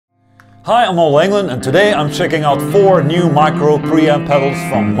Hi, I'm Englund, and today I'm checking out 4 new micro preamp pedals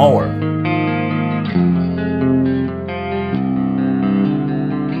from Mooer.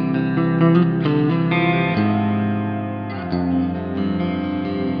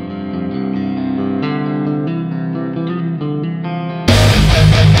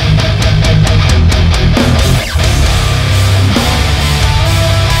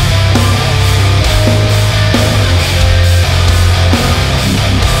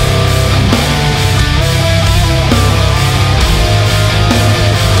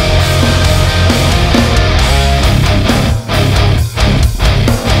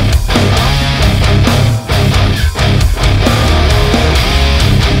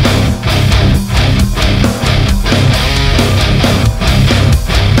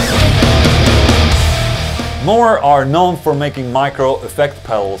 Mooer are known for making micro effect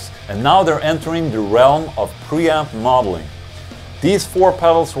pedals, and now they're entering the realm of preamp modeling. These 4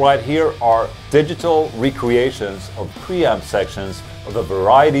 pedals right here are digital recreations of preamp sections of a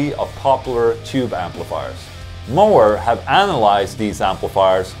variety of popular tube amplifiers. Mooer have analyzed these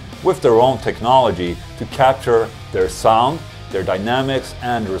amplifiers with their own technology to capture their sound, their dynamics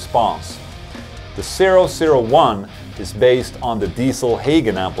and response. The 001 is based on the Diezel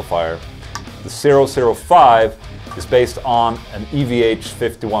Hagen amplifier. The 005 is based on an EVH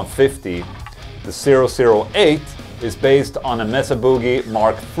 5150. The 008 is based on a Mesa Boogie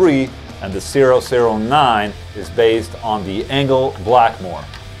Mark III, and the 009 is based on the Engl Blackmore.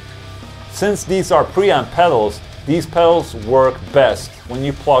 Since these are preamp pedals, these pedals work best when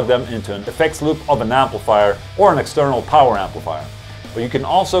you plug them into an effects loop of an amplifier or an external power amplifier. But you can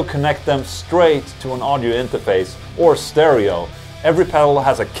also connect them straight to an audio interface or stereo. Every pedal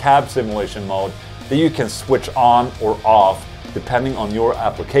has a cab simulation mode that you can switch on or off depending on your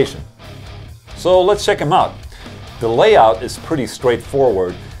application. So let's check them out. The layout is pretty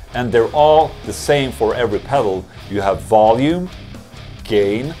straightforward and they're all the same for every pedal. You have volume,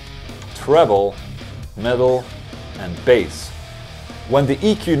 gain, treble, middle and bass. When the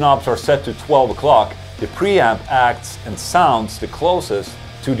EQ knobs are set to 12 o'clock, the preamp acts and sounds the closest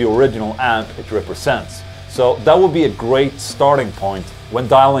to the original amp it represents. So that would be a great starting point when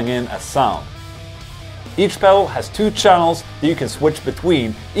dialing in a sound. Each pedal has 2 channels that you can switch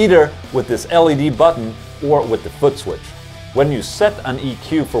between, either with this LED button or with the foot switch. When you set an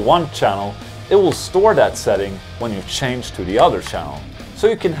EQ for one channel, it will store that setting when you change to the other channel. So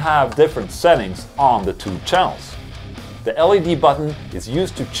you can have different settings on the 2 channels. The LED button is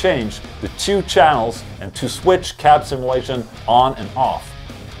used to change the 2 channels and to switch cab simulation on and off.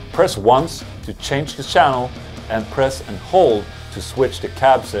 Press once to change the channel and press and hold to switch the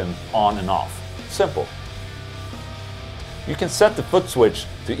cab sim on and off. Simple. You can set the foot switch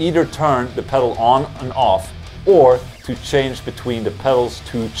to either turn the pedal on and off or to change between the pedal's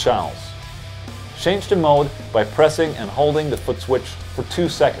 2 channels. Change the mode by pressing and holding the foot switch for 2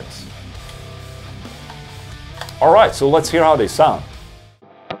 seconds. Alright, so let's hear how they sound.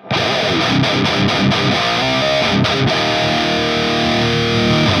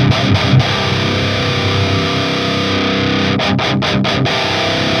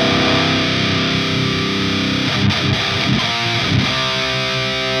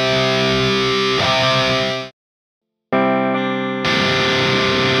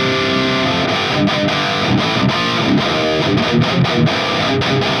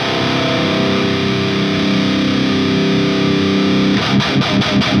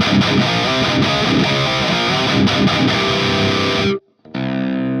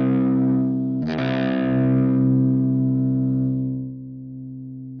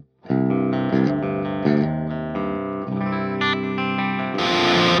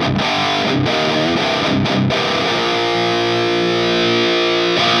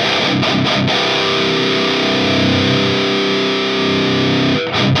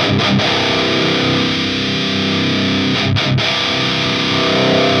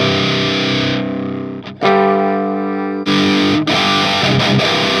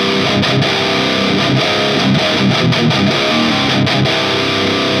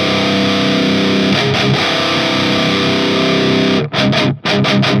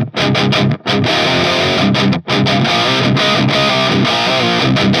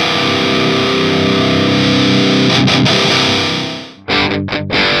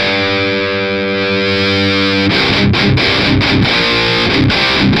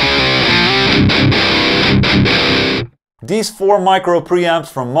 These 4 micro preamps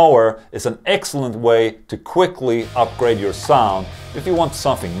from Mooer is an excellent way to quickly upgrade your sound if you want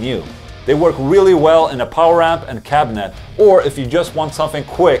something new. They work really well in a power amp and cabinet, or if you just want something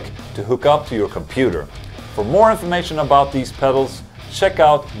quick to hook up to your computer. For more information about these pedals, check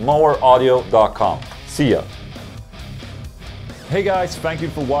out mooeraudio.com. See ya! Hey guys, thank you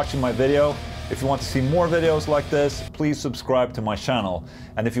for watching my video. If you want to see more videos like this, please subscribe to my channel.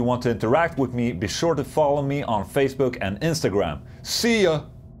 And if you want to interact with me, be sure to follow me on Facebook and Instagram. See ya!